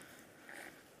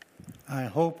I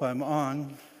hope I'm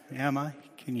on. Am I?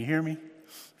 Can you hear me?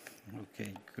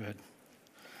 Okay, good.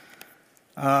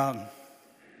 I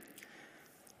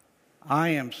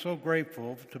am so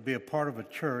grateful to be a part of a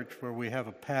church where we have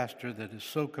a pastor that is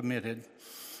so committed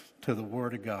to the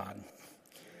Word of God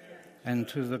and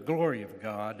to the glory of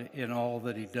God in all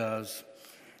that he does.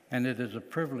 And it is a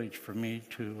privilege for me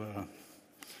to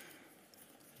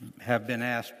have been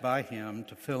asked by him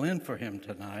to fill in for him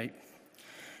tonight.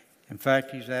 In fact,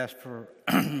 he's asked for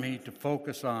me to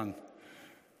focus on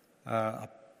a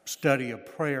study of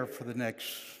prayer for the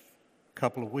next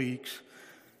couple of weeks.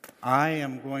 I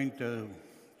am going to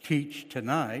teach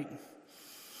tonight.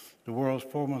 The world's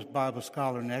foremost Bible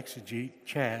scholar and exegete,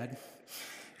 Chad,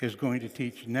 is going to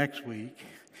teach next week,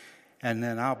 and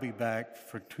then I'll be back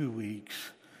for 2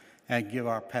 weeks and give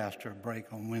our pastor a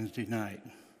break on Wednesday night.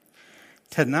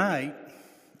 Tonight,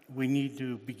 we need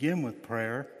to begin with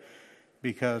prayer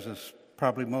because, as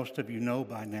probably most of you know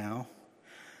by now,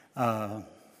 our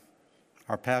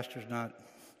pastor's not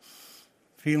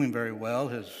feeling very well.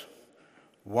 His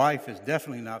wife is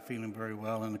definitely not feeling very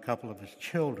well, and a couple of his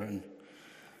children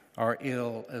are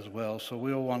ill as well, so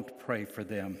we'll want to pray for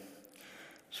them.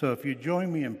 So if you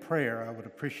join me in prayer, I would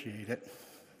appreciate it.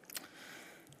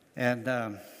 And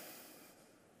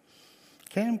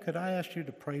Cam, could I ask you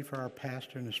to pray for our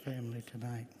pastor and his family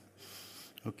tonight?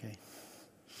 Okay.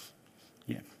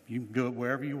 Yeah, you can do it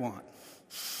wherever you want.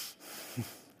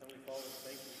 Heavenly Father,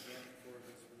 thank you again for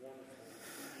this wonderful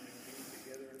evening being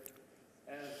together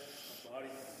as a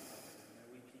body. And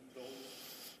we keep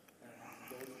those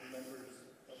members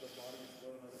of the body as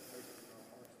well in other places in our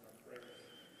hearts and our prayers.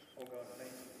 Oh God,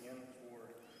 thank you again for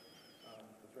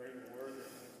the very word that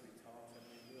needs to be taught and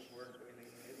the word that we need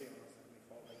to heavy on us.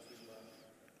 Heavenly Father, to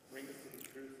bring us to the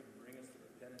truth and bring us to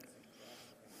repentance and Christ,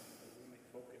 that we may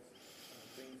focus on the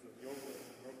things of your will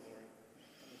and your glory.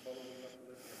 And Father, we have to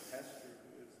lift our pastor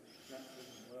who is not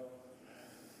feeling well,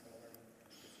 and Father,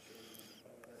 his children,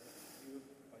 Father, that you,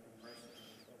 by your mercy,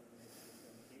 Father,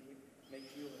 make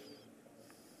healing,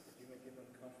 Father, that you may give them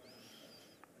comfort,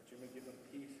 that you may give them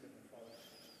peace, and Father,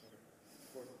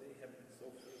 for they have been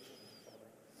so faithful, Father,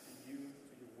 to you,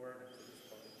 to your word, and to this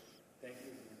Father. Thank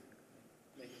you.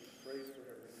 Make you praise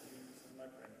forever. In Jesus' my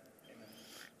prayer. Amen.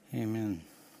 Amen.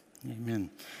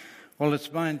 Amen. Well,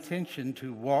 it's my intention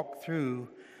to walk through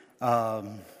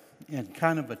in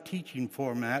kind of a teaching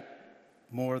format,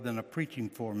 more than a preaching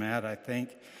format, I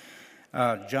think,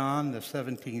 John, the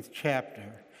 17th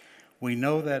chapter. We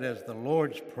know that as the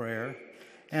Lord's Prayer,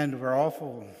 and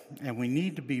we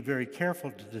need to be very careful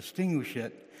to distinguish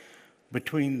it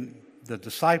between the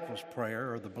disciples'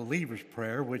 prayer or the believer's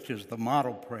prayer, which is the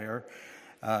model prayer,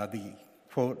 the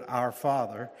quote, Our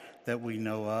Father that we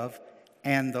know of,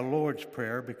 and the Lord's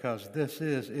Prayer, because this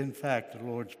is, in fact, the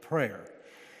Lord's Prayer.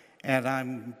 And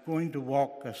I'm going to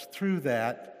walk us through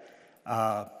that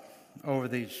over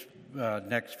these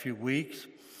next few weeks.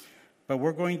 But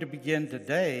we're going to begin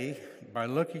today by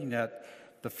looking at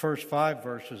the first 5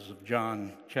 verses of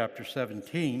John chapter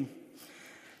 17.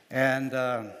 And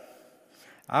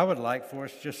I would like for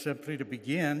us just simply to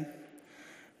begin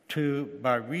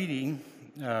by reading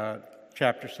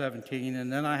chapter 17,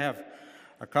 and then I have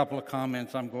a couple of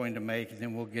comments I'm going to make, and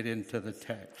then we'll get into the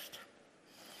text.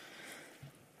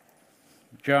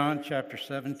 John chapter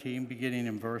 17, beginning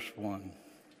in verse 1.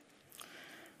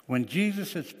 When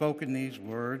Jesus had spoken these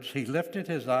words, he lifted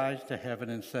his eyes to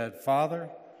heaven and said, Father,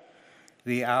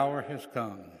 the hour has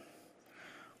come.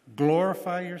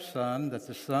 Glorify your Son, that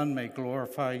the Son may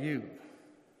glorify you,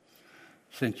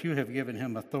 since you have given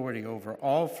him authority over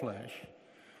all flesh,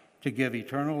 to give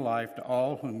eternal life to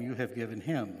all whom you have given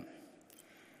him.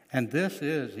 And this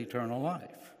is eternal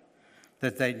life,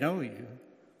 that they know you,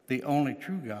 the only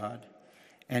true God,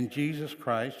 and Jesus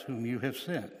Christ, whom you have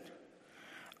sent.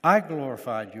 I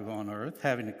glorified you on earth,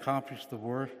 having accomplished the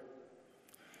work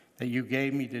that you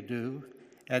gave me to do.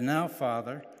 And now,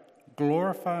 Father,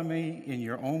 glorify me in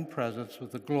your own presence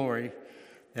with the glory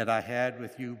that I had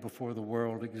with you before the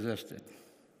world existed.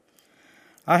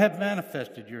 I have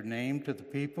manifested your name to the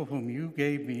people whom you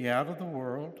gave me out of the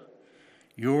world.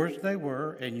 Yours they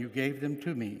were, and you gave them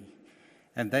to me,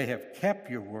 and they have kept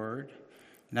your word.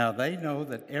 Now they know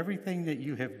that everything that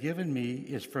you have given me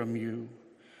is from you,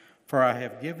 for I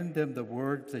have given them the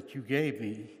words that you gave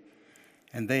me,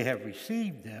 and they have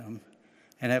received them,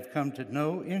 and have come to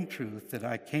know in truth that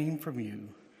I came from you,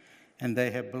 and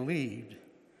they have believed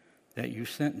that you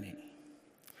sent me.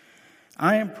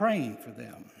 I am praying for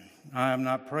them. I am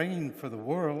not praying for the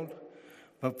world,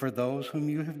 but for those whom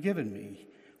you have given me,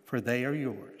 for they are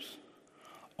yours.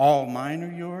 All mine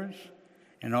are yours,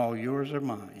 and all yours are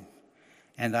mine,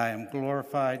 and I am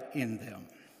glorified in them.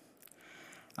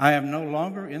 I am no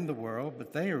longer in the world,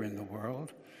 but they are in the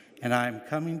world, and I am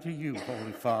coming to you,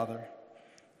 Holy Father.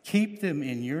 Keep them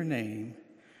in your name,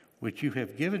 which you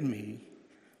have given me,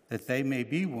 that they may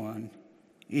be one,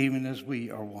 even as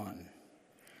we are one.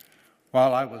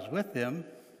 While I was with them,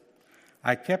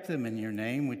 I kept them in your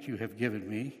name, which you have given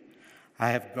me. I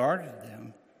have guarded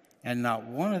them, and not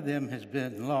one of them has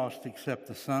been lost except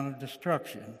the son of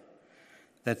destruction,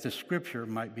 that the scripture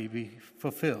might be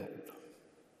fulfilled.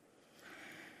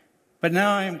 But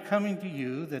now I am coming to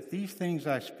you, that these things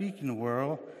I speak in the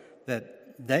world, that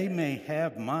they may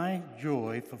have my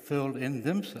joy fulfilled in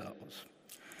themselves.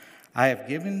 I have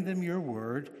given them your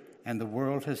word, and the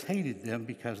world has hated them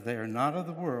because they are not of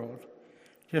the world,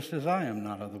 just as I am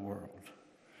not of the world.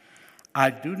 I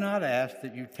do not ask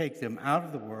that you take them out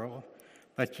of the world,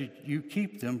 but you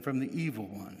keep them from the evil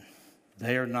one.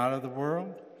 They are not of the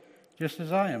world, just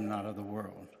as I am not of the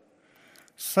world.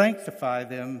 Sanctify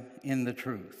them in the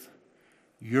truth.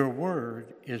 Your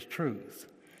word is truth.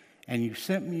 And you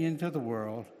sent me into the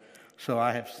world, so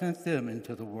I have sent them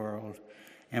into the world,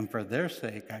 and for their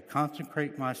sake I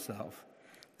consecrate myself,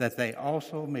 that they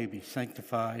also may be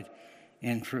sanctified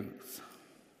in truth.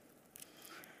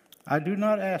 I do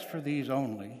not ask for these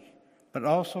only, but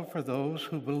also for those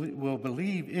who will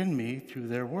believe in me through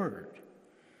their word,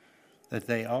 that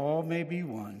they all may be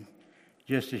one,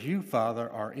 just as you, Father,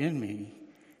 are in me,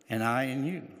 and I in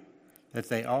you, that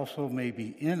they also may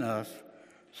be in us,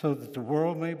 so that the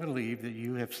world may believe that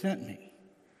you have sent me.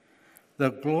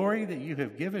 The glory that you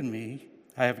have given me,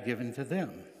 I have given to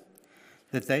them,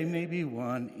 that they may be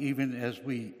one even as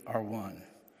we are one.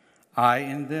 I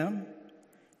in them,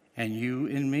 and you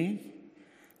in me,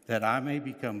 that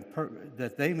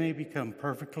they may become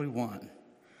perfectly one,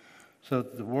 so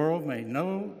that the world may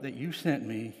know that you sent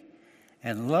me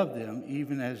and love them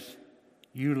even as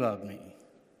you love me.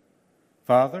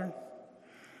 Father,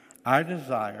 I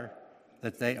desire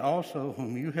that they also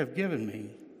whom you have given me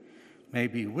may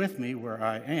be with me where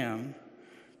I am,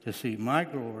 to see my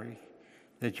glory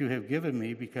that you have given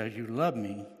me because you loved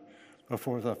me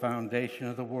before the foundation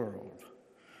of the world.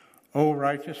 O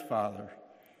righteous Father,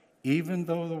 even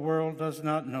though the world does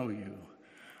not know you,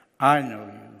 I know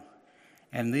you,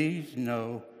 and these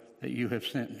know that you have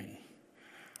sent me.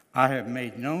 I have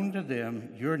made known to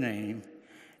them your name,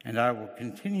 and I will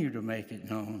continue to make it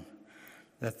known,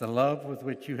 that the love with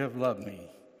which you have loved me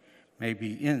may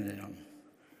be in them,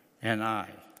 and I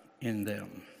in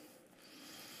them.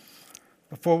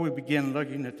 Before we begin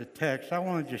looking at the text, I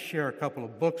want to just share a couple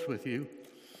of books with you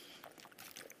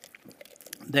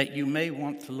that you may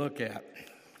want to look at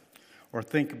or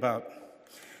think about.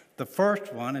 The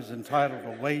first one is entitled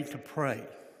A Way to Pray.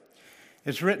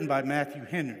 It's written by Matthew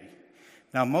Henry.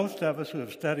 Now, most of us who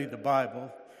have studied the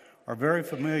Bible are very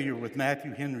familiar with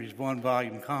Matthew Henry's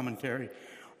one-volume commentary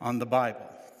on the Bible.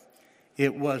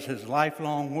 It was his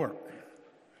lifelong work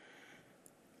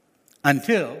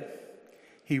until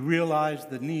he realized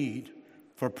the need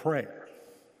for prayer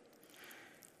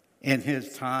in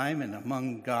his time and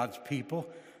among God's people.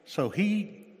 So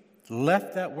he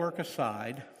left that work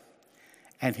aside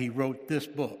and he wrote this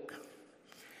book.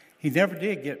 He never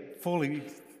did get fully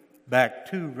back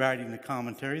to writing the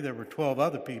commentary. There were 12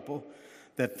 other people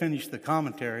that finished the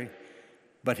commentary,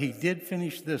 but he did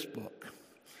finish this book.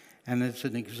 And it's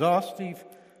an exhaustive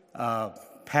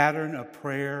pattern of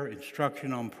prayer,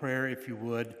 instruction on prayer, if you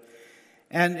would.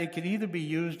 And it can either be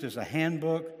used as a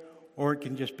handbook or it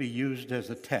can just be used as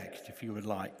a text, if you would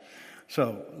like.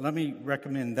 So let me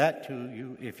recommend that to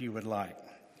you if you would like.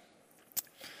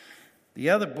 The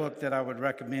other book that I would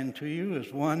recommend to you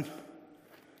is one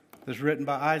that's written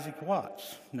by Isaac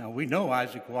Watts. Now, we know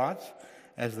Isaac Watts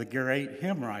as the great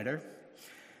hymn writer.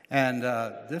 And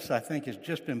this, I think, has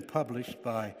just been published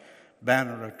by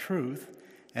Banner of Truth.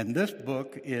 And this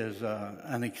book is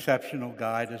an exceptional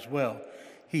guide as well.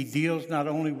 He deals not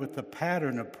only with the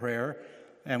pattern of prayer,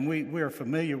 and we are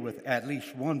familiar with at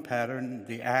least one pattern,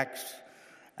 the ACTS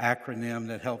acronym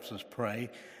that helps us pray,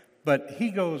 but he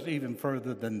goes even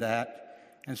further than that.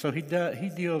 And so he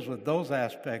deals with those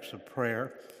aspects of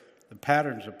prayer, the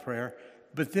patterns of prayer,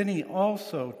 but then he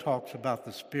also talks about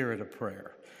the spirit of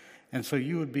prayer. And so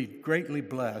you would be greatly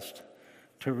blessed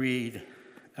to read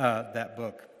that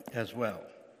book as well.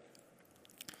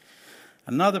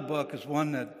 Another book is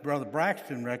one that Brother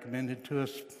Braxton recommended to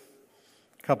us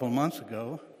a couple of months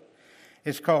ago.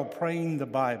 It's called Praying the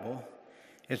Bible.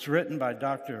 It's written by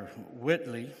Dr.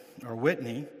 Whitney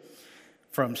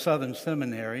from Southern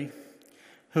Seminary,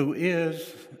 who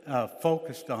is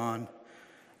focused on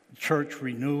church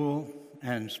renewal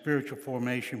and spiritual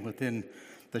formation within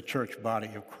the church body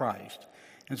of Christ.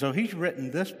 And so he's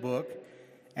written this book,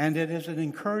 and it is an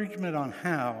encouragement on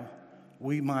how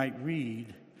we might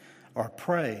read or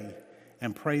pray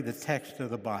and pray the text of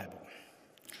the Bible.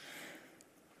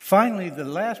 Finally, the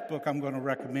last book I'm going to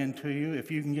recommend to you, if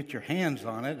you can get your hands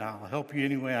on it, I'll help you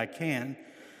any way I can,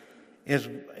 is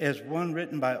one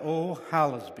written by O.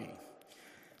 Hallesby.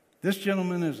 This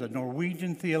gentleman is a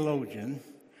Norwegian theologian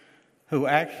who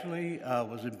actually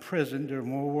was imprisoned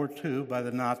during World War II by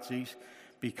the Nazis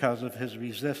because of his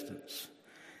resistance.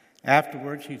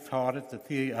 Afterwards, he taught at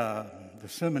the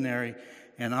seminary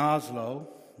in Oslo,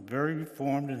 very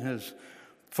reformed in his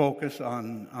focus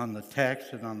on the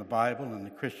text and on the Bible and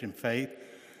the Christian faith.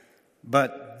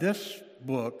 But this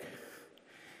book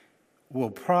will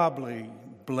probably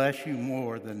bless you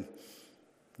more than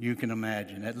you can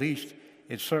imagine. At least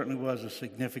it certainly was a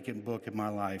significant book in my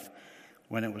life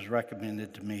when it was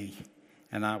recommended to me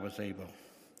and I was able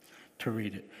to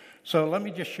read it. So let me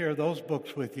just share those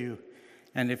books with you.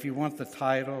 And if you want the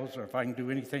titles or if I can do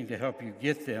anything to help you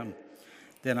get them,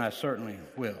 then I certainly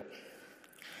will.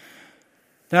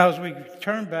 Now, as we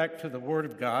turn back to the Word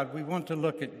of God, we want to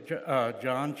look at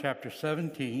John chapter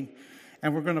 17,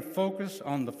 and we're going to focus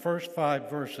on the first 5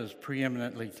 verses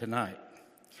preeminently tonight.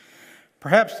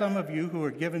 Perhaps some of you who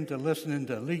are given to listening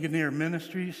to Ligonier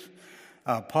Ministries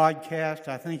podcast,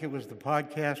 I think it was the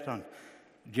podcast on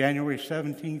January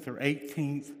 17th or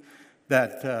 18th,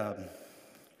 that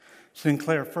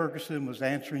Sinclair Ferguson was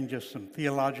answering just some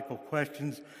theological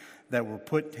questions that were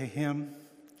put to him.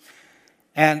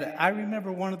 And I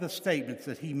remember one of the statements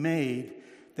that he made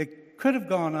that could have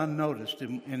gone unnoticed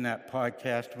in that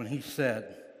podcast when he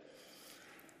said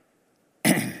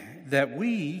that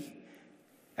we,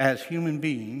 as human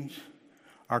beings,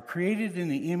 are created in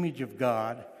the image of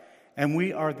God, and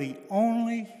we are the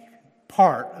only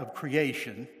part of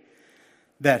creation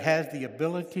that has the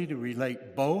ability to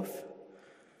relate both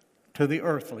to the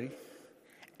earthly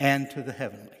and to the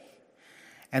heavenly.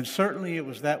 And certainly it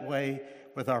was that way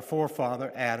with our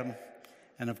forefather Adam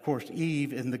and of course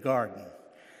Eve in the garden.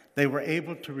 They were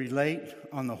able to relate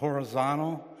on the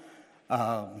horizontal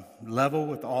level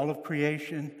with all of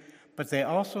creation, but they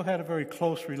also had a very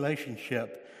close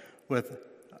relationship with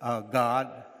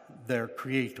God, their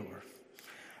creator.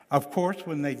 Of course,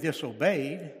 when they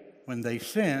disobeyed, when they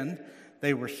sinned,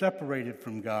 they were separated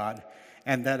from God,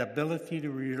 and that ability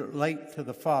to relate to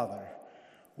the Father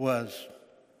was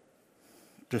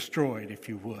destroyed, if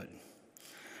you would.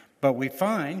 But we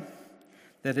find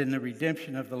that in the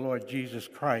redemption of the Lord Jesus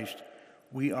Christ,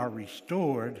 we are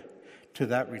restored to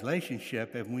that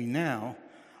relationship, and we now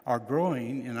are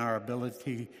growing in our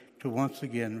ability to once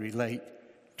again relate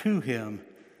to Him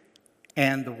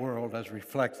and the world as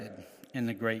reflected in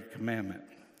the Great Commandment.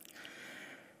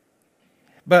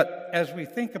 But as we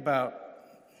think about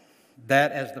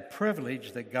that as the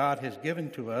privilege that God has given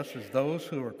to us as those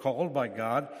who are called by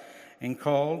God and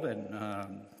called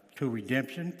to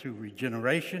redemption through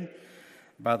regeneration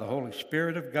by the Holy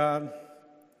Spirit of God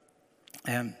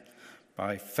and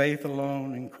by faith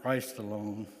alone in Christ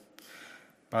alone,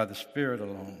 by the Spirit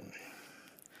alone.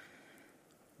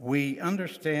 We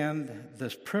understand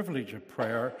this privilege of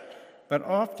prayer, but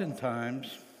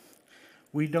oftentimes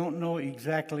we don't know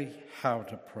exactly how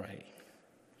to pray.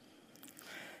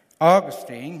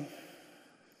 Augustine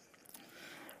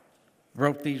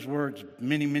wrote these words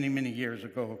many, many, many years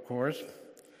ago, of course.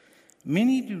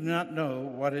 Many do not know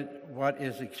what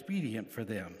is expedient for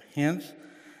them. Hence,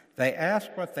 they ask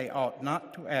what they ought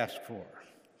not to ask for.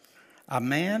 A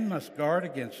man must guard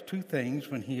against 2 things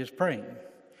when he is praying.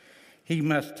 He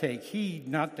must take heed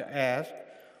not to ask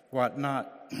what he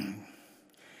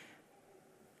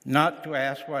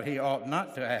ought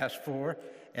not to ask for,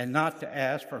 and not to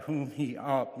ask for whom he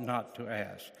ought not to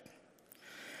ask.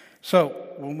 So,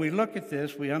 when we look at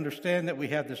this, we understand that we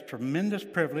have this tremendous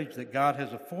privilege that God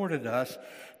has afforded us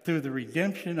through the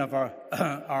redemption of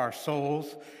our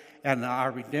souls and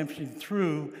our redemption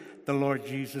through the Lord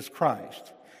Jesus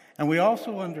Christ. And we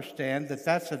also understand that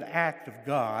that's an act of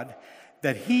God,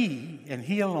 that He and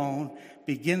He alone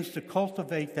begins to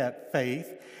cultivate that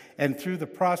faith, and through the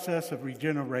process of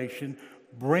regeneration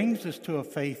brings us to a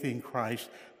faith in Christ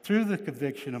through the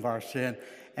conviction of our sin.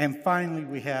 And finally,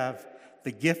 we have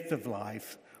the gift of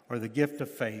life, or the gift of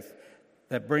faith,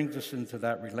 that brings us into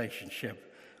that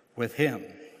relationship with Him.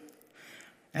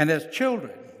 And as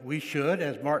children, we should,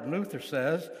 as Martin Luther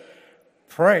says,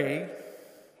 pray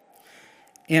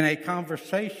in a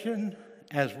conversation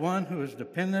as one who is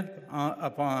dependent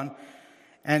upon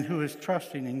and who is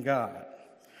trusting in God,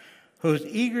 who is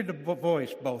eager to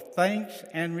voice both thanks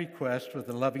and requests with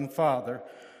the loving Father,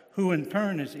 who in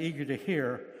turn is eager to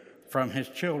hear from His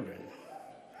children.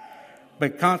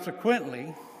 But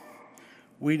consequently,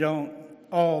 we don't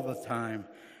all the time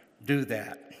do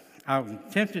that. I'm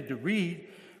tempted to read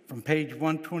from page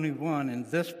 121 in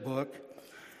this book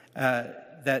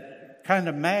that kind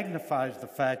of magnifies the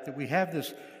fact that we have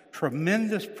this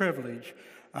tremendous privilege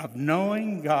of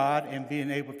knowing God and being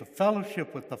able to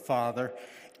fellowship with the Father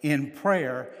in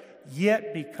prayer,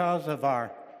 yet because of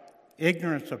our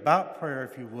ignorance about prayer,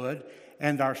 if you would,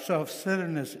 and our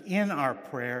self-centeredness in our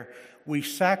prayer, we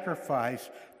sacrifice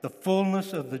the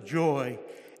fullness of the joy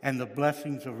and the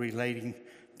blessings of relating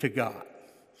to God.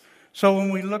 So when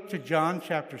we look to John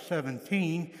chapter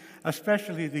 17,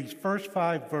 especially these first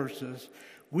 5 verses,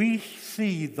 we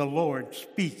see the Lord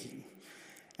speaking.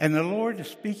 And the Lord is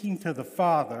speaking to the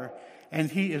Father,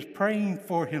 and he is praying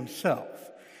for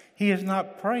himself. He is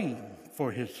not praying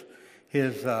for his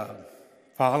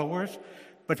followers,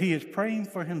 but he is praying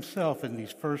for himself in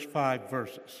these first 5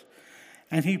 verses.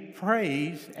 And he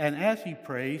prays, and as he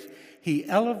prays, he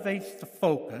elevates the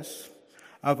focus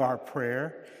of our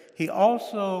prayer. He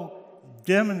also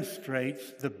demonstrates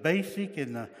the basic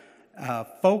and the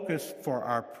focus for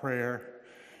our prayer,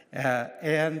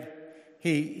 and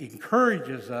he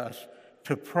encourages us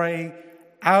to pray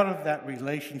out of that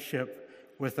relationship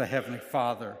with the Heavenly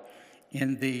Father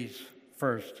in these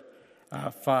first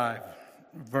 5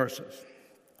 verses.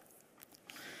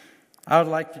 I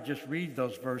would like to just read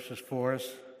those verses for us,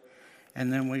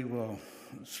 and then we will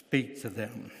speak to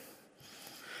them.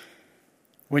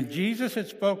 When Jesus had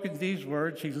spoken these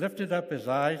words, he lifted up his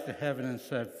eyes to heaven and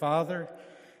said, Father,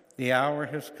 the hour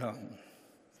has come.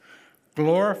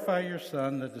 Glorify your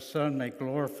Son, that the Son may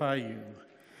glorify you,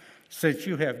 since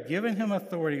you have given him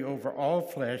authority over all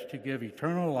flesh to give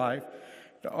eternal life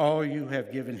to all you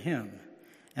have given him.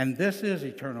 And this is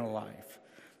eternal life,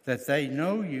 that they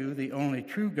know you, the only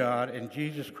true God, and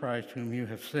Jesus Christ, whom you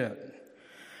have sent.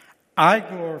 I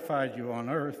glorified you on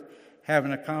earth,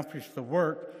 having accomplished the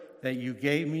work that you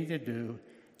gave me to do.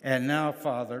 And now,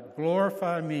 Father,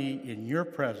 glorify me in your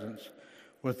presence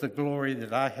with the glory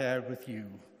that I had with you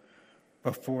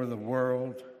before the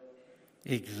world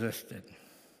existed.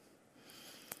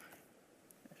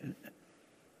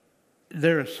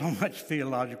 There is so much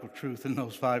theological truth in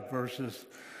those 5 verses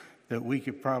that we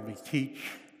could probably teach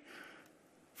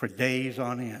for days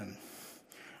on end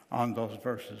on those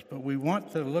verses. But we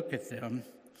want to look at them.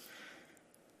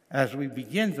 As we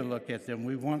begin to look at them,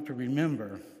 we want to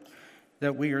remember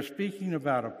that we are speaking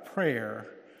about a prayer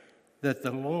that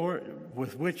the Lord,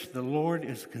 with which the Lord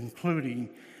is concluding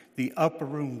the upper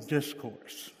room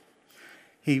discourse.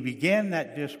 He began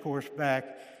that discourse back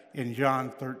in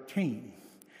John 13,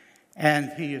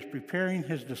 and he is preparing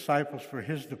his disciples for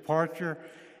his departure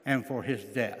and for his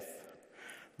death.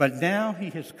 But now he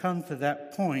has come to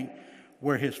that point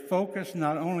where his focus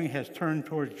not only has turned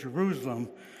towards Jerusalem,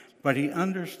 but he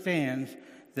understands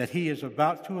that he is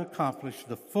about to accomplish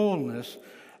the fullness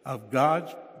of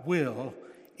God's will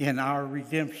in our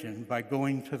redemption by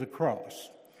going to the cross.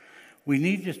 We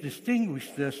need to distinguish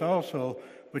this also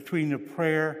between the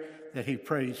prayer that he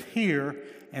prays here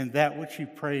and that which he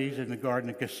prays in the Garden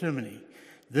of Gethsemane.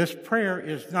 This prayer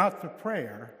is not the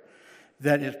prayer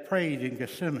that is prayed in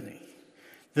Gethsemane.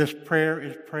 This prayer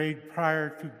is prayed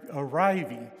prior to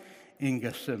arriving in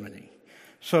Gethsemane.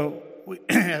 So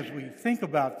as we think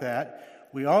about that,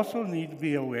 we also need to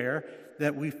be aware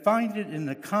that we find it in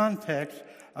the context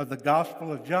of the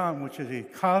Gospel of John, which is a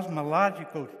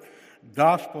cosmological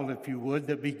gospel, if you would,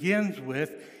 that begins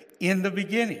with, in the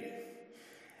beginning.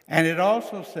 And it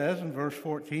also says in verse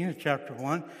 14 of chapter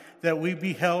 1 that we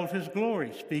beheld his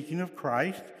glory, speaking of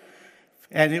Christ,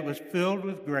 and it was filled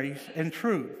with grace and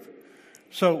truth.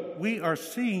 So we are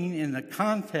seeing in the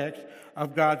context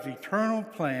of God's eternal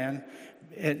plan,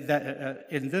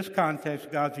 in this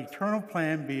context, God's eternal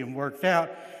plan being worked out,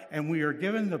 and we are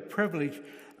given the privilege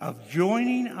of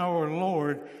joining our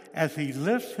Lord as he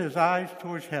lifts his eyes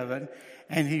towards heaven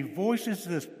and he voices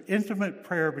this intimate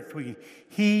prayer between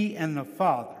he and the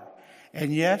Father.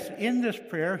 And yes, in this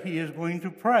prayer, he is going to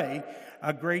pray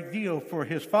a great deal for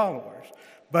his followers.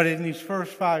 But in these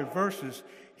first 5 verses,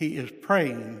 he is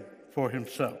praying for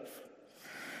himself.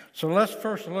 So let's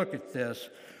first look at this.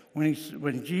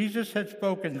 When Jesus had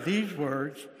spoken these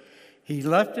words, he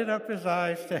lifted up his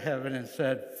eyes to heaven and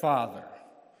said, Father,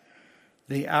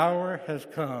 the hour has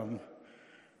come.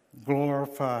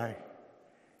 Glorify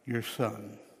your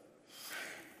Son.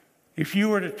 If you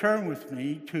were to turn with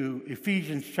me to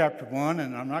Ephesians chapter 1,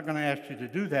 and I'm not going to ask you to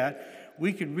do that,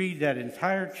 we could read that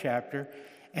entire chapter,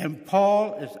 and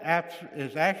Paul is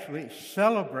actually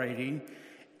celebrating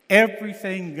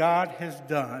everything God has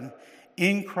done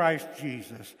in Christ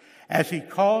Jesus. As he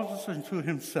calls us into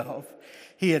himself,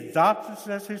 He adopts us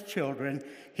as his children.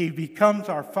 He becomes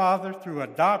our Father through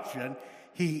adoption.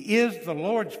 He is the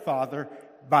Lord's Father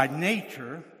by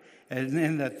nature, and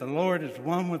in that the Lord is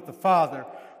one with the Father.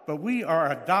 But we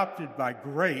are adopted by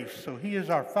grace, so he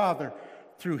is our Father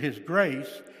through his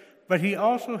grace. But he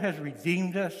also has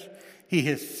redeemed us. He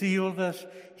has sealed us.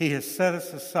 He has set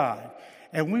us aside.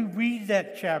 And we read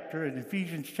that chapter in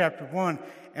Ephesians chapter 1,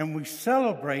 and we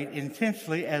celebrate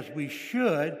intensely, as we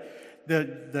should,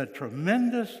 the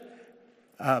tremendous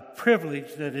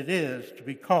privilege that it is to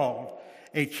be called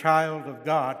a child of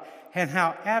God, and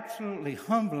how absolutely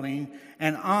humbling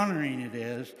and honoring it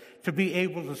is to be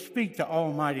able to speak to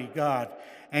Almighty God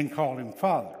and call him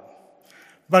Father.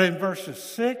 But in verses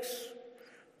 6,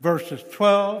 verses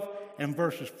 12, and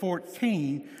verses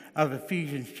 14 of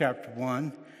Ephesians chapter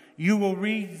 1, you will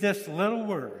read this little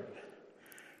word,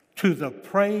 to the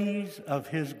praise of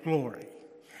his glory.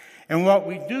 And what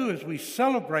we do is we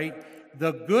celebrate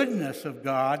the goodness of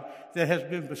God that has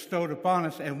been bestowed upon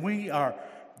us, and we are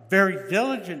very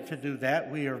diligent to do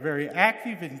that. We are very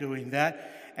active in doing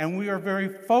that, and we are very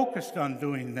focused on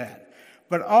doing that.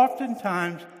 But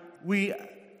oftentimes we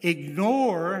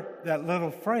ignore that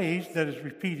little phrase that is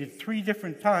repeated 3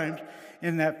 different times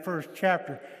in that first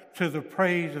chapter, to the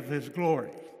praise of his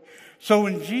glory. So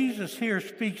when Jesus here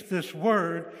speaks this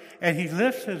word and he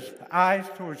lifts his eyes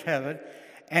towards heaven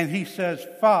and he says,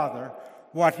 Father,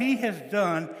 what he has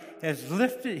done he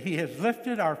has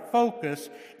lifted our focus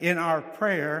in our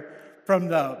prayer from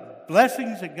the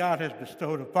blessings that God has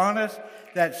bestowed upon us,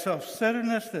 that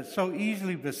self-centeredness that so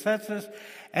easily besets us,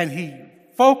 and he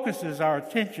focuses our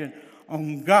attention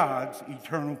on God's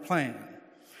eternal plan.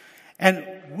 And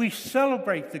we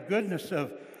celebrate the goodness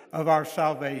of our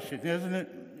salvation, isn't it?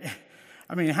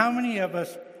 I mean, how many of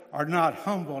us are not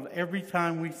humbled every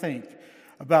time we think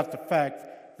about the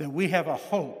fact that we have a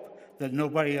hope that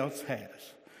nobody else has?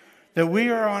 That we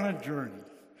are on a journey,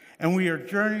 and we are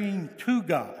journeying to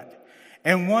God.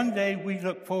 And one day we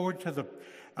look forward to the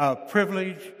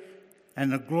privilege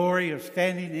and the glory of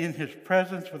standing in his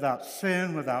presence without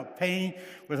sin, without pain,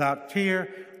 without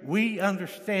tear. We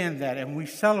understand that, and we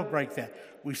celebrate that.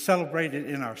 We celebrate it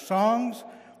in our songs.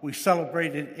 We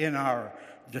celebrate it in our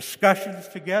discussions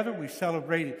together. We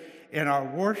celebrate it in our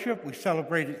worship. We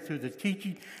celebrate it through the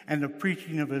teaching and the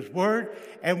preaching of his word.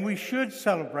 And we should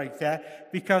celebrate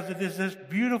that because it is this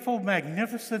beautiful,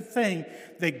 magnificent thing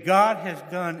that God has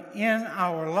done in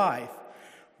our life.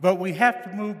 But we have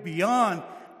to move beyond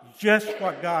just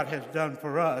what God has done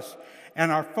for us,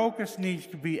 and our focus needs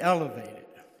to be elevated.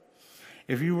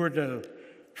 If you were to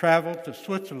travel to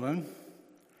Switzerland,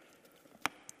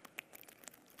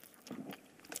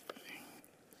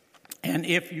 and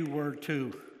if you were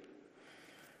to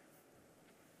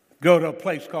go to a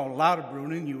place called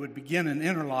Lauterbrunnen, you would begin in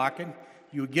Interlaken,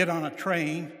 you would get on a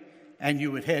train, and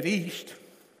you would head east,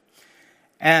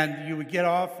 and you would get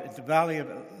off at the valley of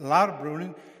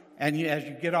Lauterbrunnen, and as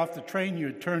you get off the train, you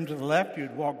would turn to the left, you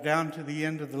would walk down to the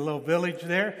end of the little village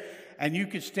there, and you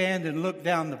could stand and look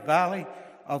down the valley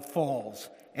of falls.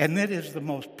 And it is the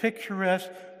most picturesque,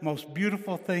 most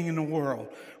beautiful thing in the world,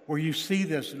 where you see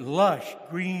this lush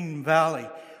green valley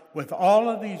with all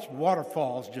of these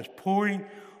waterfalls just pouring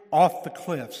off the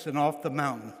cliffs and off the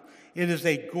mountain. It is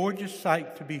a gorgeous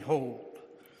sight to behold.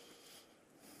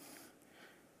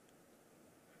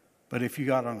 But if you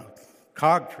got on a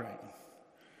cog train,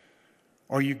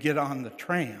 or you get on the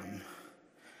tram,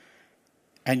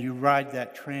 and you ride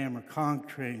that tram or cog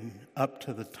train up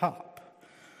to the top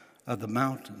of the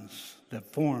mountains that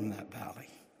form that valley,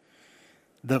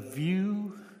 the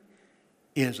view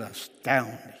is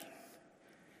astounding.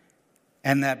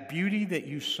 And that beauty that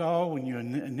you saw when you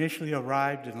initially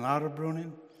arrived in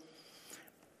Lauterbrunnen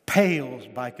pales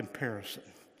by comparison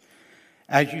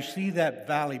as you see that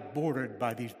valley bordered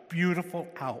by these beautiful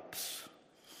Alps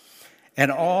and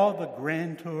all the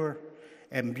grandeur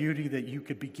and beauty that you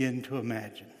could begin to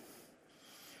imagine.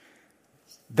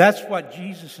 That's what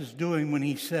Jesus is doing when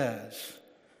he says,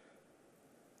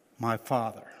 my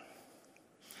Father.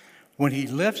 When he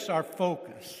lifts our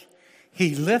focus,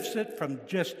 he lifts it from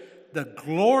just the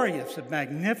glorious and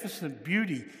magnificent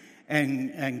beauty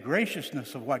and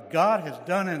graciousness of what God has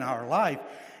done in our life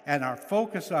and our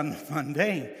focus on the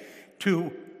mundane,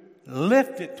 to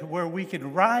lift it to where we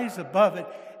can rise above it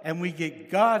and we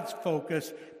get God's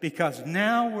focus, because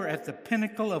now we're at the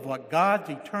pinnacle of what God's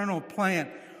eternal plan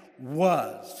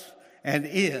was and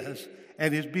is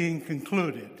being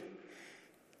concluded.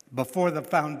 Before the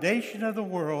foundation of the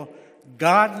world,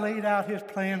 God laid out his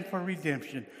plan for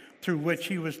redemption, through which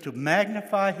he was to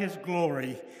magnify his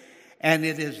glory. And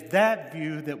it is that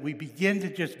view that we begin to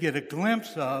just get a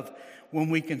glimpse of when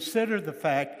we consider the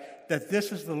fact that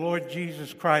this is the Lord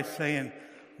Jesus Christ saying,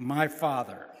 "My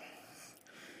Father."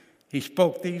 He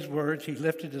spoke these words, he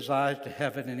lifted his eyes to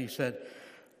heaven, and he said,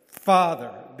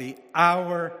 "Father, the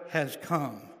hour has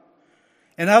come."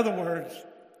 In other words,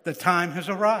 the time has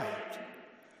arrived.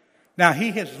 Now,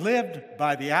 he has lived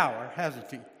by the hour,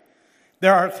 hasn't he?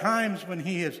 There are times when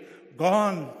he has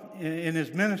gone in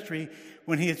his ministry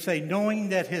when he would say, knowing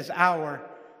that his hour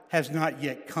has not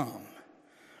yet come.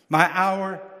 My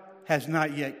hour has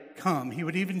not yet come. He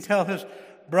would even tell his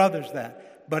brothers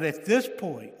that. But at this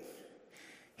point,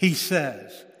 he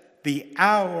says, the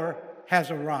hour has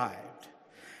arrived.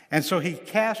 And so he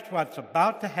cast what's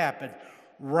about to happen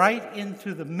right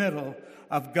into the middle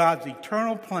of God's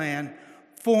eternal plan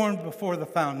formed before the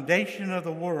foundation of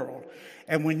the world.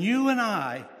 And when you and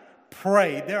I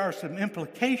pray, there are some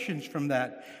implications from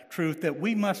that truth that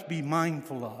we must be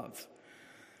mindful of.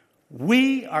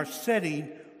 We are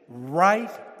sitting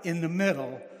right in the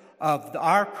middle of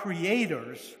our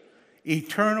Creator's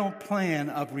eternal plan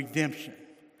of redemption.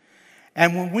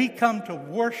 And when we come to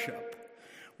worship,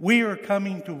 we are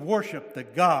coming to worship the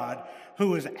God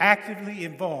who is actively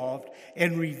involved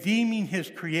in redeeming his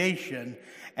creation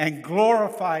and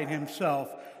glorifying himself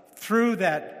through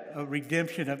that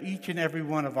redemption of each and every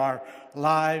one of our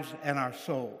lives and our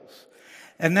souls.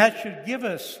 And that should give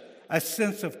us a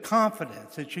sense of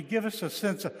confidence. It should give us a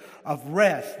sense of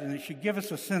rest, and it should give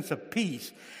us a sense of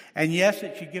peace. And yes,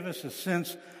 it should give us a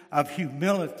sense of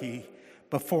humility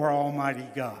before Almighty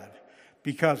God,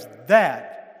 because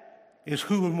that is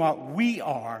who and what we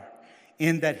are,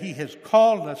 in that he has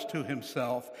called us to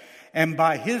himself, and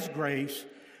by his grace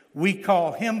we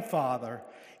call him Father,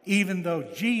 even though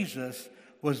Jesus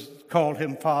called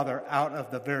him Father out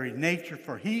of the very nature,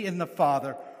 for he and the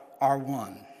Father are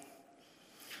one.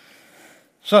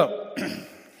 So,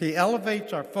 he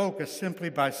elevates our focus simply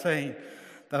by saying,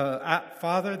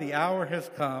 Father, the hour has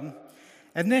come.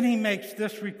 And then he makes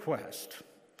this request: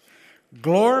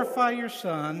 glorify your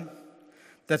Son,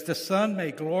 that the Son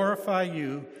may glorify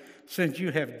you, since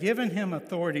you have given him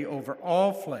authority over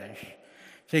all flesh,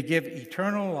 to give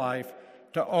eternal life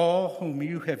to all whom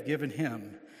you have given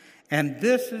him. And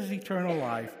this is eternal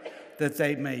life, that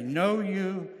they may know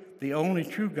you, the only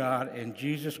true God, and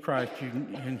Jesus Christ,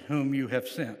 in whom you have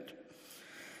sent.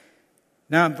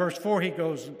 Now in verse 4, he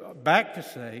goes back to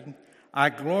saying, I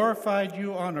glorified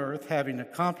you on earth, having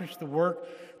accomplished the work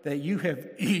that you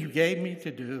gave me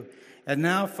to do. And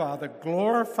now, Father,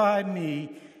 glorify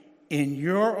me in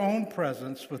your own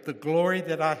presence with the glory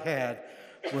that I had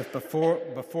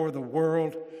before the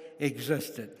world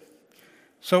existed.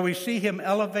 So we see him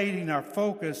elevating our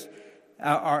focus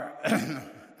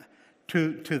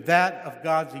to that of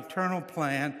God's eternal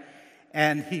plan,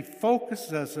 and he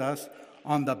focuses us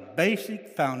on the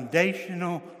basic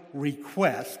foundational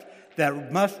request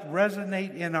that must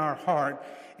resonate in our heart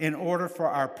in order for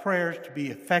our prayers to be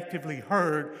effectively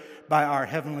heard by our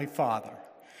Heavenly Father.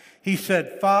 He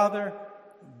said, Father,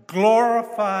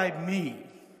 glorify me.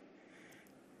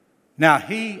 Now,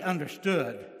 he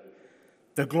understood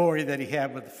the glory that he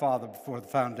had with the Father before the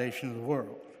foundation of the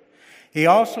world. He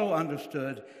also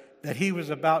understood that he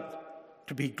was about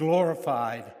to be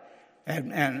glorified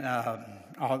and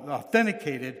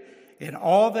authenticated in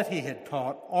all that he had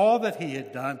taught, all that he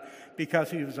had done, because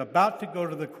he was about to go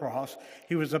to the cross.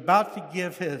 He was about to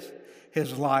give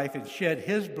his life and shed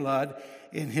his blood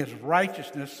in his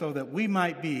righteousness so that we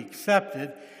might be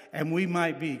accepted, and we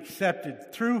might be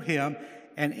accepted through him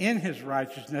and in his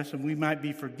righteousness, and we might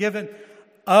be forgiven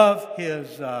of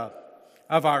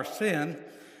our sin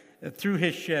through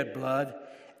his shed blood,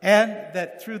 and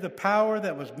that through the power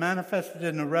that was manifested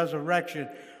in the resurrection,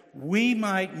 we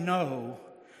might know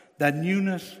the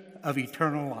newness of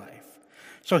eternal life.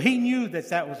 So he knew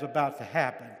that was about to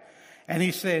happen. And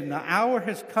he said, the hour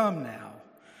has come now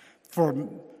for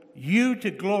you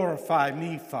to glorify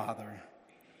me, Father.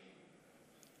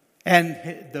 And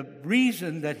the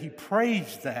reason that he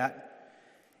prays that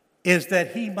is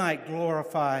that he might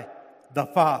glorify the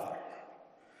Father.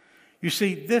 You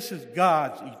see, this is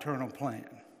God's eternal plan.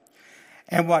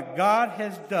 And what God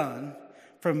has done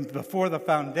from before the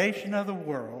foundation of the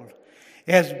world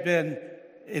has been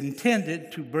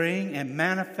intended to bring and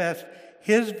manifest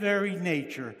his very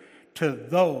nature to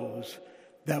those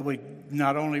that would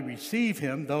not only receive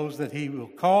him, those that he will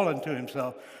call unto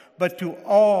himself, but to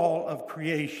all of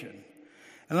creation.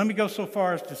 And let me go so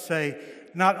far as to say,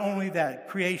 not only that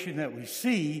creation that we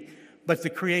see, but the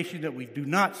creation that we do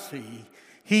not see,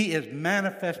 he is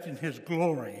manifesting his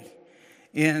glory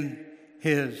in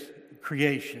his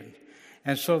creation.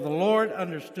 And so the Lord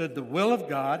understood the will of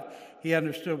God. He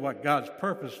understood what God's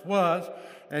purpose was,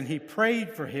 and he prayed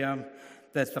for him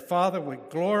that the Father would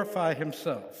glorify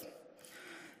himself.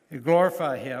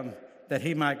 Glorify him that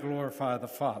he might glorify the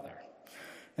Father.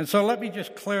 And so let me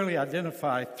just clearly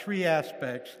identify three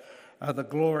aspects of the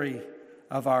glory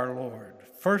of our Lord.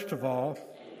 First of all,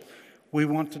 we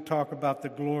want to talk about the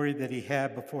glory that he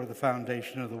had before the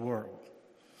foundation of the world.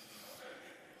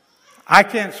 I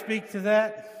can't speak to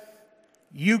that.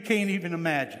 You can't even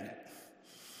imagine it.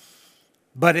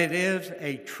 But it is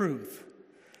a truth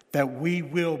that we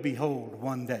will behold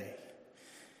one day.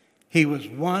 He was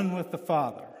one with the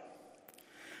Father,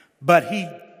 but he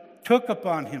took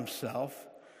upon himself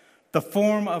the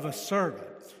form of a servant.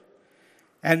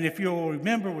 And if you'll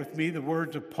remember with me the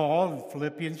words of Paul in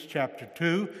Philippians chapter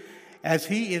 2, as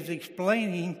he is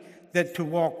explaining that to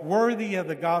walk worthy of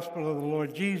the gospel of the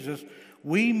Lord Jesus,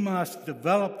 we must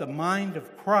develop the mind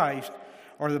of Christ,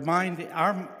 or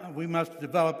we must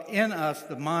develop in us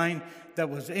the mind that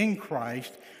was in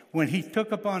Christ when he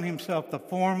took upon himself the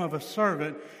form of a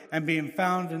servant, and being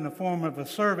found in the form of a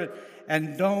servant,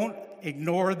 and don't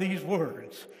ignore these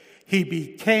words, he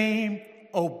became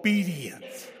obedient.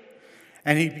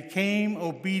 And he became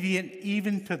obedient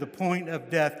even to the point of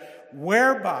death,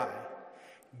 whereby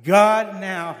God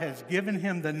now has given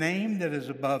him the name that is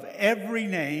above every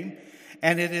name,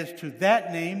 and it is to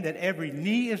that name that every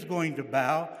knee is going to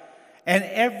bow and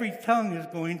every tongue is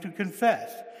going to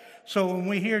confess. So when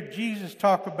we hear Jesus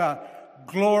talk about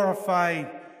glorifying,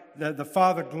 the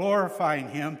Father glorifying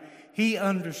him, he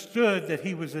understood that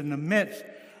he was in the midst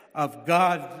of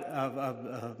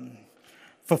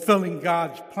fulfilling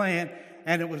God's plan,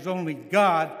 and it was only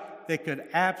God that could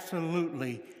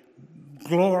absolutely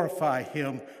glorify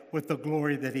him with the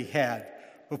glory that he had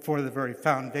before the very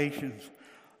foundations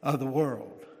of the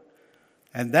world.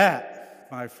 And that,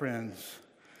 my friends,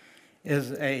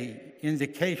 is an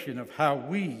indication of how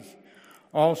we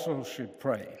also should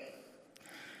pray.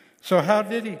 So how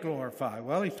did he glorify?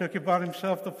 Well, he took upon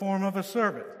himself the form of a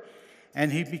servant,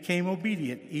 and he became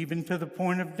obedient even to the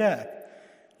point of death.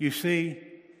 You see,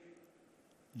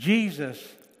 Jesus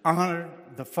honored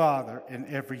the Father in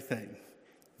everything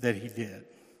that he did.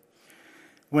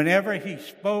 Whenever he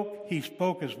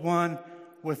spoke as one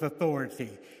with authority.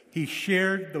 He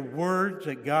shared the words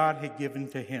that God had given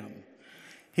to him.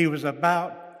 He was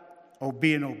about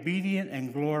being obedient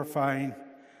and glorifying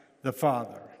the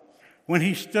Father. When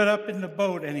he stood up in the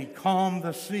boat and he calmed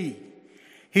the sea,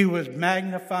 he was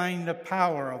magnifying the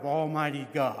power of Almighty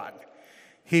God.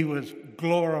 He was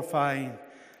glorifying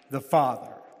the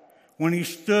Father. When he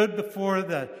stood before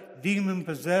the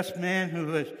demon-possessed man who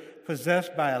was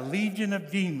possessed by a legion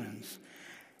of demons,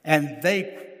 and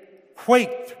they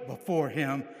quaked before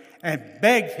him and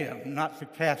begged him not to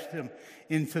cast him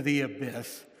into the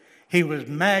abyss, he was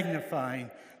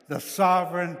magnifying the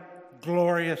sovereign,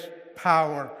 glorious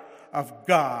power of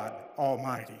God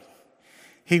Almighty.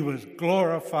 He was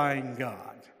glorifying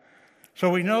God. So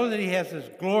we know that he has this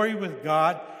glory with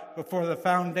God before the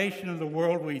foundation of the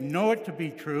world. We know it to be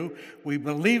true. We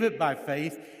believe it by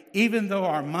faith, even though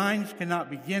our minds cannot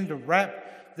begin to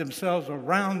wrap themselves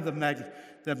around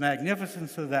the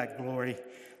magnificence of that glory.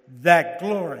 That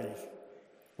glory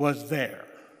was there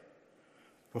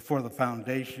before the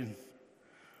foundation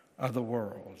of the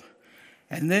world.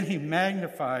 And then he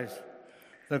magnifies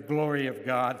the glory of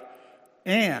God,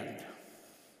 and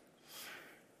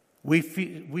we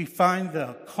find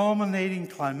the culminating,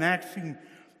 climaxing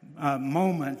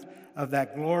moment of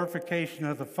that glorification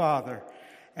of the Father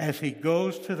as he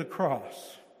goes to the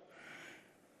cross.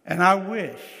 And I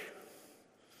wish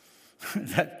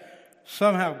that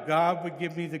somehow God would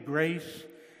give me the grace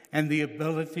and the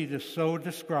ability to so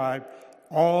describe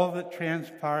all that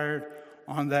transpired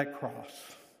on that cross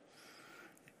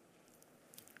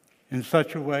in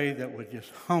such a way that would just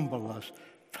humble us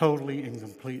totally and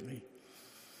completely.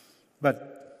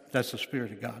 But that's the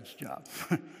Spirit of God's job,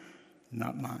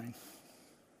 not mine.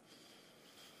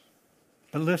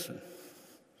 But listen,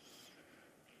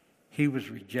 he was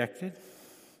rejected,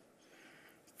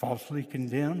 falsely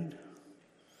condemned.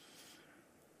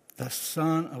 The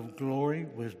Son of Glory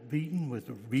was beaten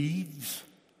with reeds.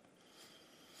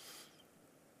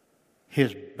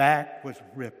 His back was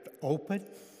ripped open.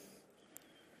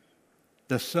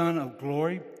 The Son of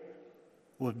Glory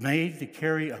was made to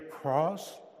carry a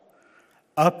cross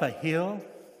up a hill.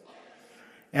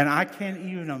 And I can't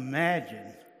even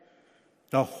imagine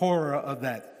the horror of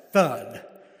that thud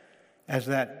as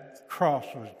that cross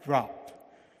was dropped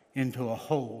into a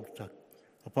hole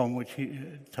upon which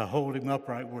to hold him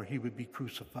upright where he would be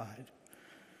crucified.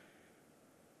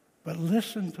 But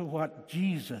listen to what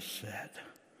Jesus said.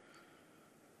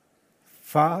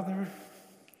 Father,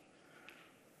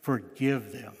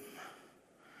 forgive them,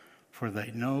 for they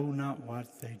know not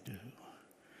what they do.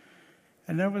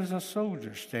 And there was a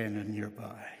soldier standing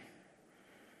nearby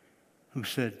who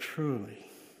said, truly,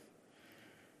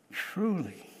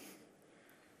 truly,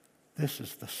 this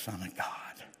is the Son of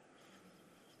God.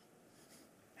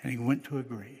 And he went to a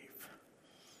grave.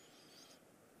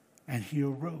 And he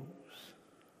arose.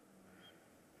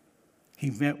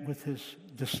 He met with his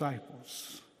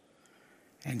disciples.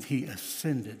 And he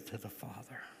ascended to the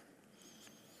Father.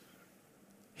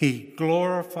 He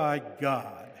glorified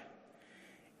God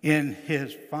in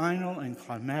his final and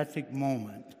climactic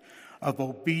moment of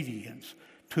obedience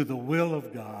to the will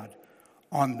of God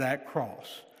on that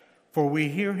cross. For we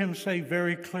hear him say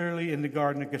very clearly in the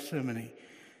Garden of Gethsemane,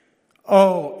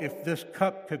 "Oh, if this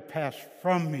cup could pass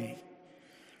from me,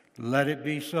 let it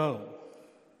be so.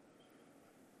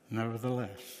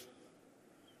 Nevertheless,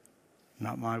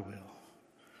 not my will,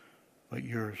 but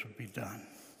yours will be done."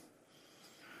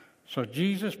 So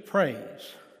Jesus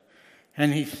prays,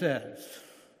 and he says,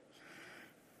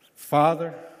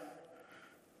 Father,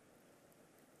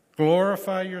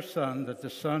 glorify your Son, that the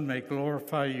Son may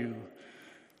glorify you,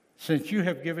 since you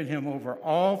have given him over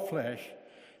all flesh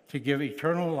to give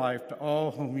eternal life to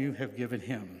all whom you have given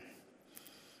him.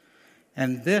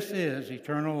 And this is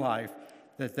eternal life,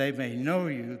 that they may know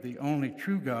you, the only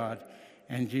true God,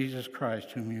 and Jesus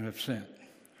Christ, whom you have sent.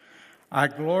 I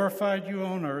glorified you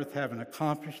on earth, having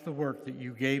accomplished the work that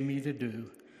you gave me to do.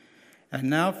 And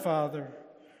now, Father,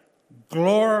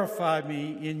 glorify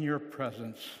me in your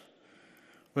presence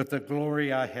with the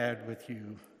glory I had with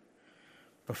you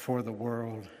before the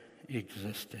world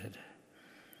existed.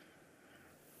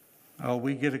 Oh,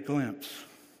 we get a glimpse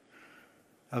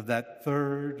of that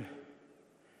third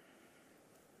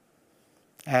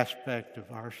aspect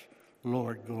of our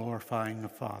Lord glorifying the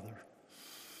Father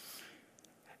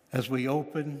as we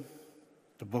open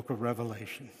the book of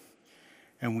Revelation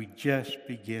and we just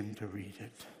begin to read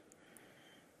it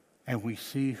and we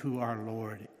see who our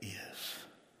Lord is.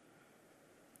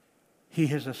 He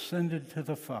has ascended to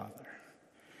the Father.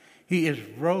 He is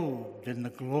robed in the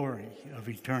glory of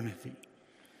eternity.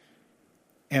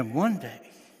 And one day,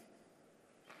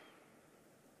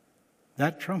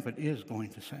 that trumpet is going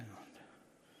to sound.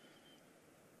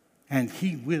 And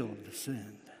he will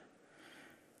descend.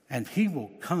 And he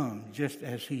will come just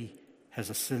as he has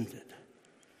ascended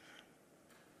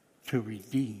to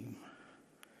redeem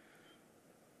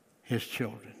his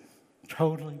children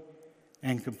totally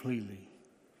and completely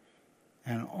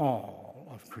and all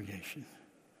of creation.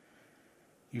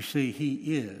 You see, he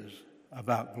is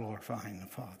about glorifying the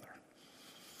Father.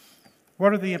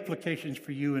 What are the implications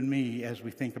for you and me as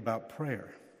we think about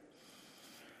prayer?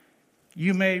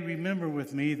 You may remember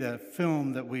with me the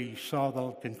film that we saw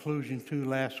the conclusion to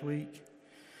last week.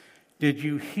 Did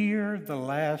you hear the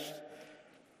last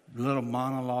little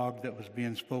monologue that was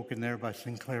being spoken there by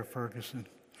Sinclair Ferguson?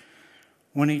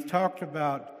 When he talked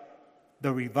about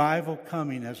the revival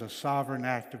coming as a sovereign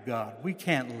act of God. We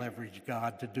can't leverage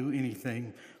God to do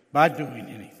anything by doing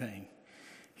anything.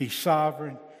 He's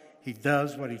sovereign. He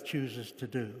does what he chooses to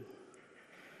do.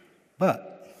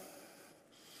 But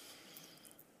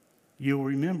you'll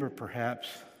remember perhaps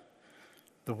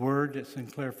the word that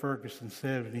Sinclair Ferguson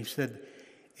said, and he said,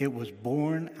 it was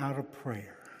born out of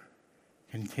prayer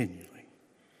continually.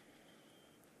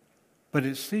 But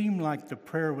it seemed like the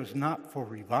prayer was not for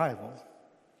revival,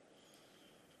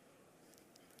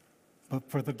 but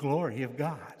for the glory of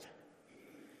God.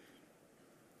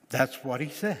 That's what he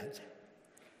said.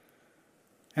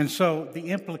 And so the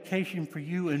implication for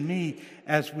you and me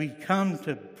as we come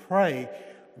to pray,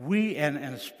 we, and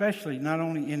especially not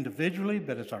only individually,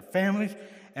 but as our families,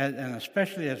 and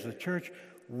especially as the church,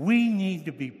 we need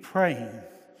to be praying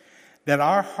that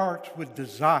our hearts would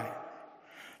desire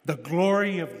the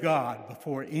glory of God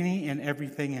before any and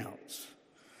everything else.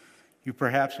 You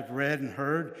perhaps have read and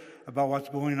heard about what's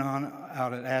going on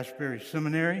out at Asbury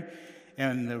Seminary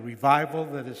and the revival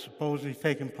that is supposedly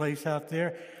taking place out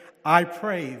there. I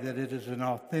pray that it is an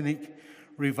authentic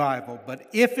revival. But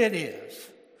if it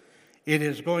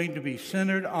is going to be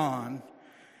centered on,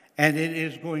 and it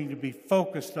is going to be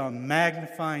focused on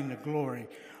magnifying the glory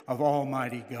of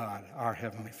Almighty God, our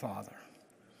Heavenly Father.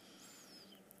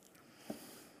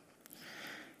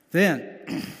 Then,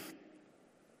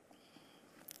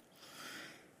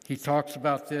 he talks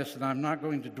about this, and I'm not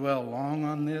going to dwell long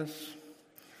on this,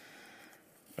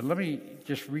 but let me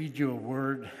just read you a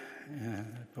word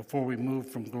before we move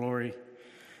from glory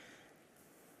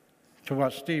to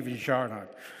what Stephen Charnock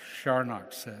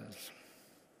says.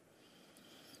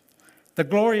 The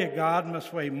glory of God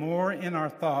must weigh more in our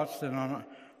thoughts than on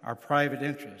our private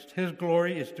interest. His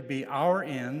glory is to be our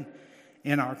end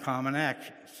in our common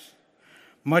actions,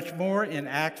 much more in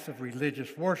acts of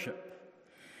religious worship.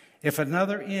 If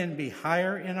another end be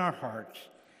higher in our hearts,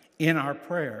 in our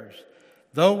prayers,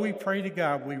 though we pray to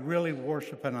God, we really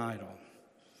worship an idol,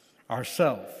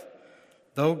 ourself.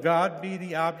 Though God be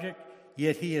the object,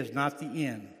 yet he is not the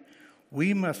end.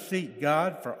 We must seek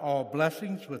God for all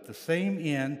blessings with the same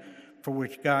end for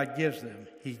which God gives them.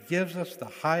 He gives us the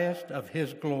highest of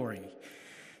his glory.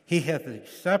 He hath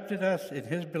accepted us in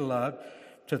his beloved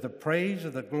to the praise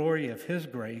of the glory of his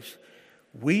grace.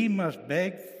 We must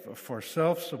beg for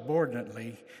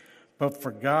self-subordinately, but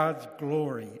for God's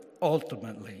glory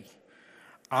ultimately.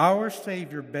 Our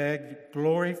Savior begged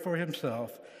glory for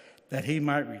himself, that he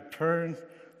might return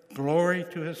glory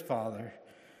to his Father.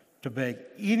 To beg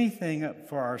anything up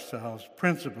for ourselves,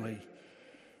 principally,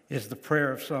 is the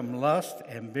prayer of some lust,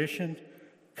 ambition,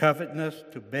 covetousness.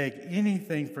 To beg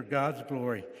anything for God's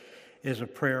glory is a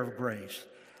prayer of grace,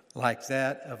 like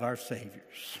that of our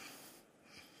Savior's.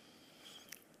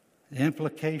 The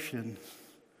implications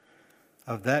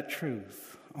of that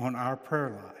truth on our prayer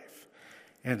life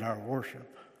and our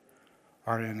worship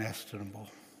are inestimable.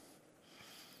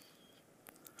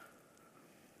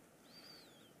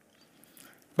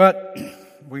 But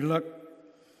we look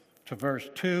to verse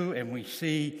 2 and we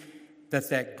see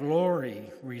that glory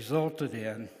resulted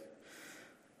in,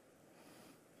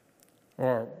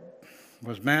 or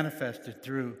was manifested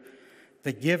through,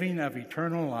 the giving of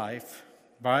eternal life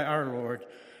by our Lord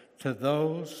to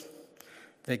those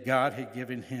that God had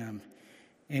given him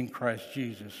in Christ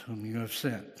Jesus, whom you have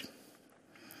sent.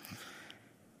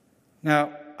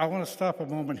 Now, I want to stop a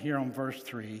moment here on verse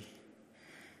 3,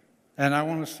 and I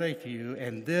want to say to you,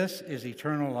 and this is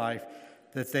eternal life,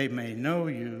 that they may know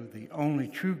you, the only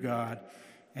true God,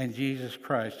 and Jesus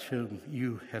Christ, whom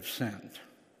you have sent.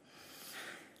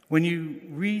 When you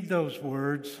read those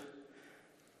words,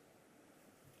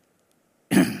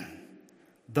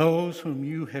 those whom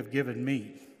you have given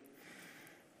me,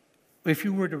 if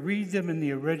you were to read them in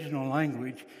the original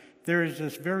language, there is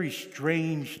this very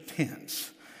strange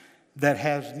tense that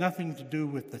has nothing to do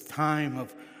with the time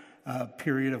of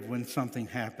period of when something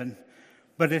happened,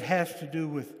 but it has to do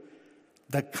with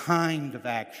the kind of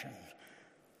action,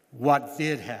 what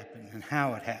did happen and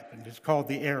how it happened. It's called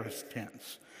the aorist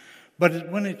tense. But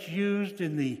when it's used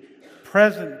in the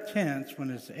present tense, when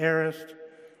it's aorist,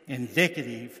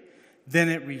 indicative, then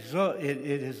it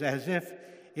is as if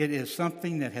it is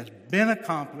something that has been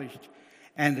accomplished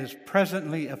and is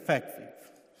presently effective.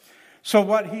 So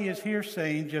what he is here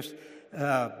saying, just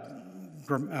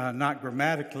not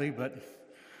grammatically, but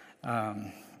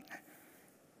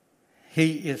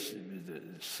he is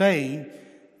saying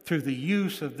through the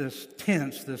use of this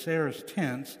tense, this aorist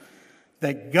tense,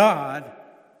 that God,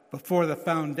 before the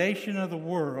foundation of the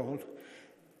world,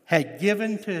 had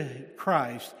given to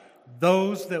Christ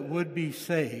those that would be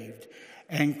saved,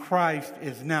 and Christ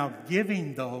is now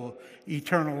giving the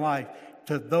eternal life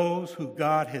to those who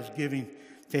God has given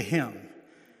to him.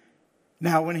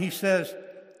 Now, when he says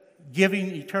giving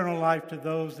eternal life to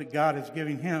those that God is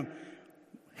giving him,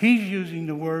 he's using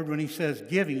the word, when he says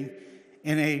giving,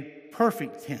 in a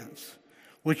perfect tense,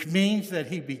 which means that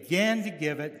he began to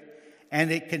give it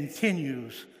and it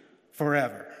continues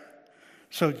forever.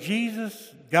 So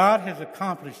God has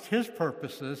accomplished his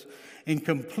purposes in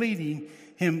completing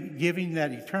him giving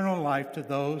that eternal life to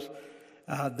those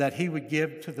that he would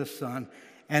give to the Son,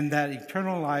 and that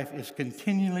eternal life is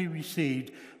continually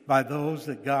received by those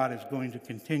that God is going to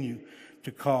continue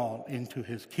to call into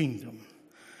his kingdom.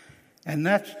 And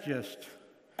that's just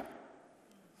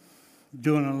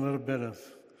doing a little bit of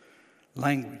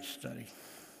language study.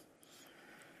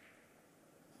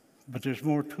 But there's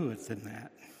more to it than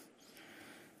that.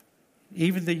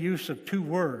 Even the use of two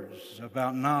words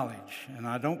about knowledge, and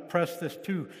I don't press this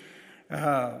too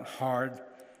hard,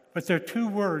 but there are two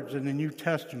words in the New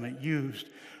Testament used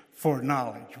for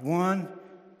knowledge. One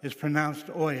is pronounced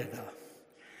oida,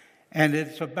 and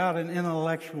it's about an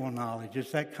intellectual knowledge.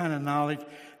 It's that kind of knowledge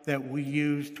that we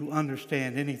use to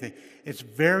understand anything. It's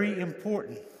very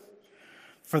important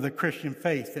for the Christian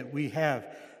faith that we have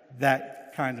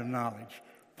that kind of knowledge.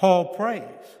 Paul prays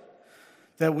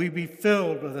that we be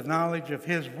filled with the knowledge of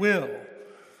his will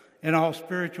in all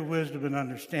spiritual wisdom and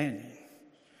understanding.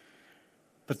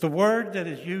 But the word that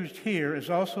is used here is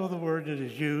also the word that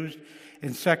is used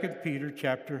in 2 Peter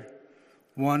chapter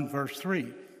 1, verse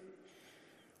 3,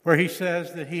 where he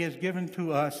says that he has given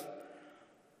to us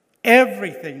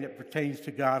everything that pertains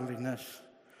to godliness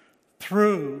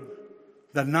through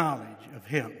the knowledge of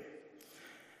him.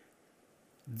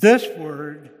 This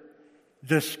word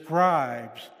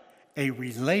describes a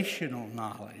relational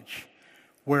knowledge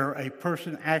where a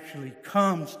person actually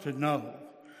comes to know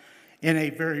in a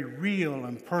very real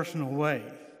and personal way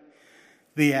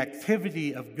the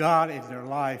activity of God in their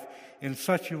life in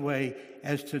such a way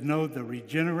as to know the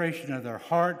regeneration of their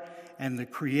heart and the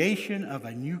creation of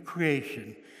a new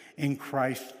creation in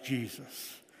Christ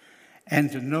Jesus.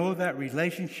 And to know that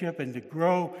relationship and to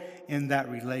grow in that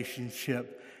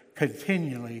relationship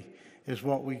continually is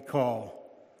what we call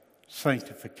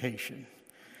sanctification.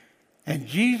 And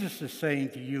Jesus is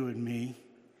saying to you and me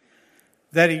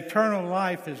that eternal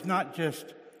life is not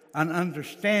just an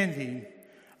understanding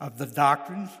of the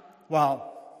doctrines. Well,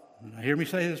 hear me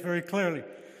say this very clearly.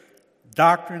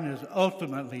 Doctrine is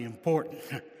ultimately important.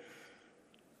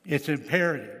 It's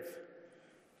imperative.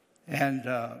 And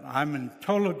I'm in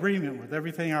total agreement with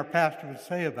everything our pastor would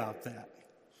say about that.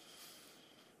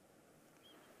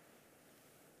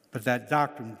 But that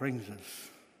doctrine brings us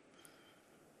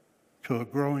to a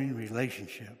growing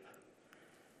relationship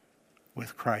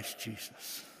with Christ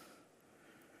Jesus,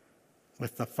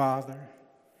 with the Father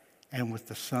and with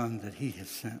the Son that he has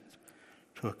sent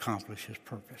to accomplish his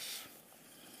purpose.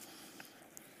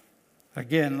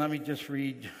 Again, let me just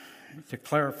read to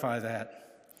clarify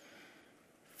that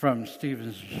from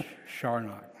Stephen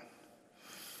Charnock.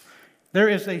 There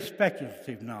is a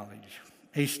speculative knowledge,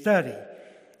 a study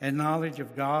and knowledge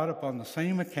of God upon the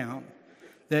same account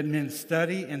that men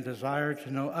study and desire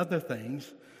to know other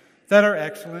things that are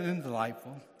excellent and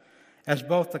delightful, as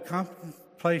both the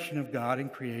contemplation of God in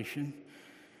creation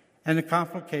and the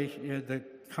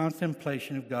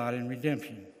contemplation of God in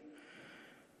redemption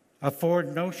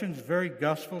afford notions very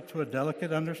gustful to a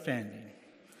delicate understanding.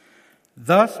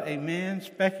 Thus, a man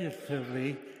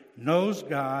speculatively knows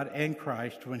God and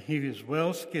Christ when he is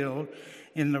well skilled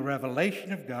in the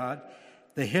revelation of God,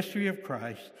 the history of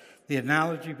Christ, the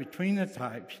analogy between the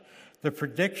types, the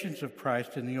predictions of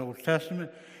Christ in the Old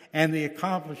Testament, and the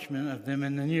accomplishment of them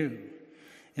in the New,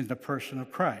 in the person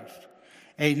of Christ.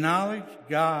 A knowledge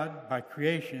God by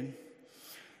creation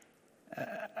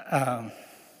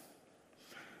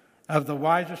of the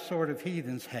wisest sort of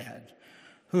heathens had,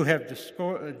 who have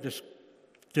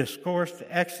discoursed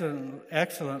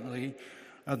excellently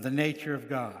of the nature of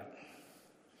God.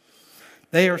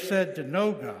 They are said to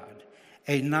know God,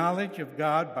 a knowledge of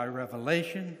God by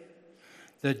revelation.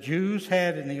 The Jews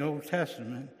had in the Old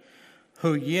Testament,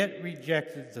 who yet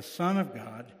rejected the Son of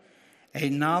God, a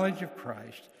knowledge of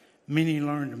Christ. Many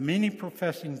learned, many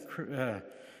professing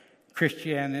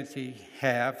Christianity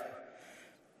have.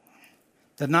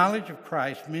 The knowledge of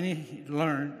Christ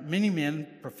many men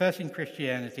professing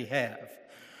Christianity have,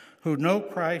 who know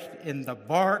Christ in the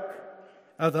bark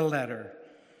of the letter,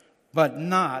 but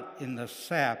not in the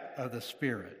sap of the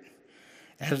Spirit,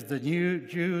 as the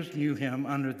Jews knew him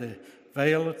under the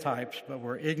veil of types, but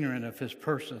were ignorant of his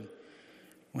person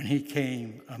when he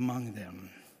came among them.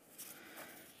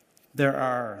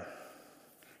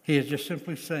 He is just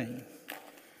simply saying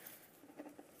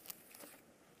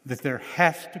that there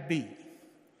has to be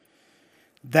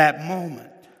that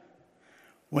moment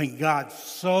when God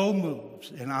so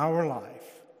moves in our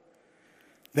life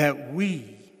that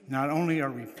we not only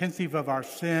are repentive of our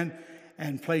sin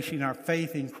and placing our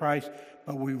faith in Christ,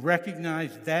 but we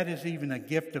recognize that is even a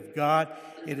gift of God.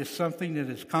 It is something that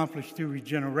is accomplished through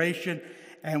regeneration,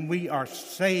 and we are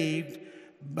saved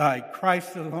by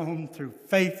Christ alone, through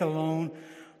faith alone.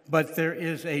 But there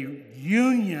is a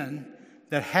union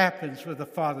that happens with the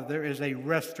Father. There is a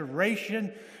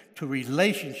restoration to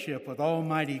relationship with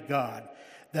Almighty God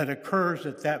that occurs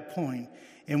at that point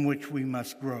in which we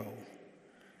must grow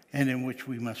and in which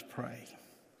we must pray.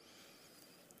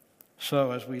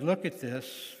 So as we look at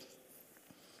this,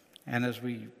 and as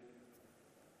we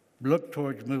look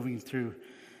towards moving through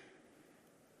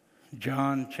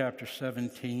John chapter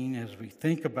 17, as we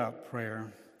think about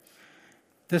prayer,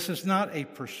 this is not a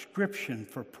prescription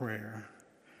for prayer,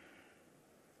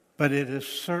 but it is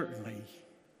certainly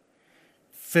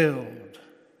filled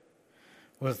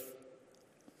with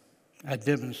a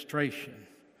demonstration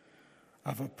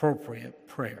of appropriate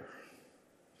prayer.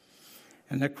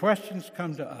 And the questions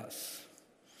come to us.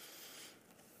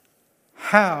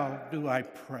 How do I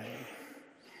pray?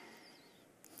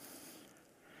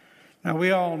 Now,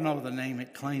 we all know the name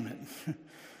it, claim it.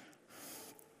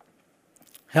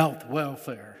 Health,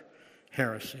 welfare,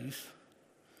 heresies.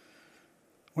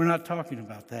 We're not talking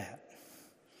about that.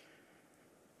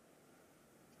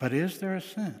 But is there a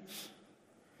sense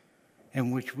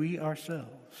in which we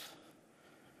ourselves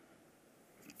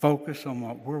focus on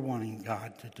what we're wanting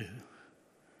God to do,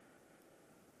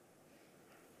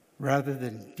 rather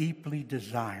than deeply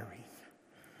desiring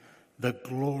the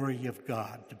glory of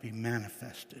God to be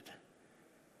manifested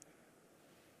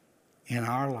in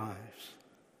our lives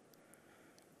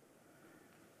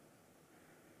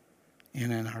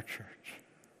and in our church.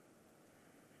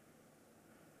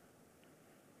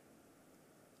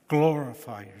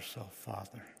 Glorify yourself,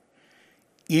 Father,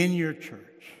 in your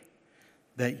church,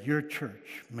 that your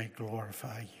church may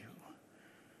glorify you.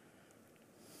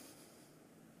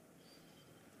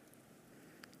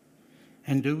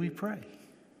 And do we pray?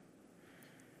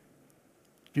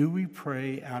 Do we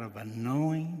pray out of a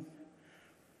knowing,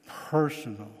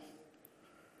 personal,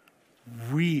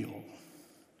 real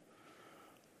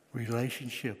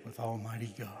relationship with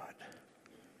Almighty God?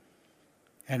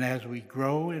 And as we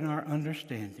grow in our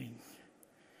understanding,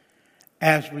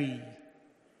 as we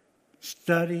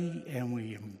study and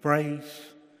we embrace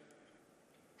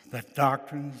the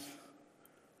doctrines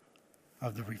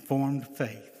of the Reformed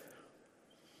faith,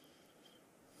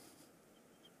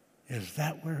 is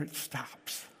that where it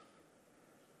stops?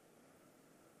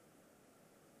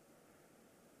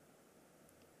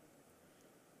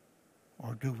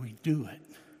 Or do we do it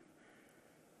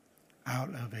out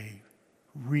of a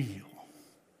real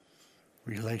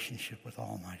relationship with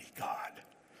Almighty God?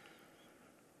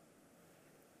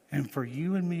 And for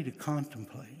you and me to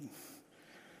contemplate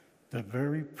the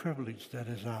very privilege that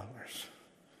is ours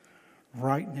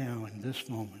right now in this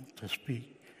moment to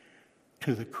speak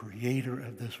to the Creator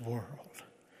of this world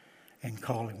and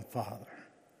call Him Father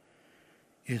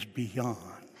is beyond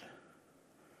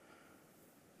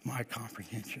my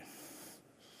comprehension,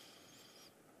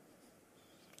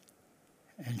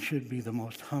 and should be the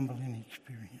most humbling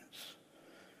experience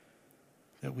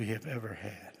that we have ever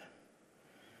had,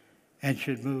 and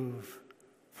should move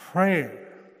prayer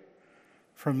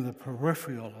from the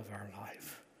peripheral of our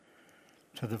life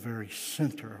to the very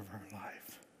center of our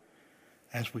life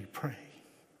as we pray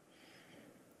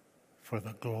for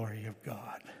the glory of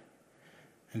God,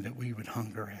 and that we would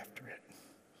hunger after it.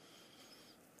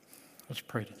 Let's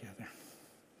pray together.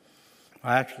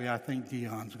 Well, actually, I think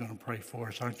Dion's going to pray for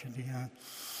us, aren't you, Dion?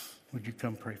 Would you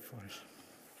come pray for us?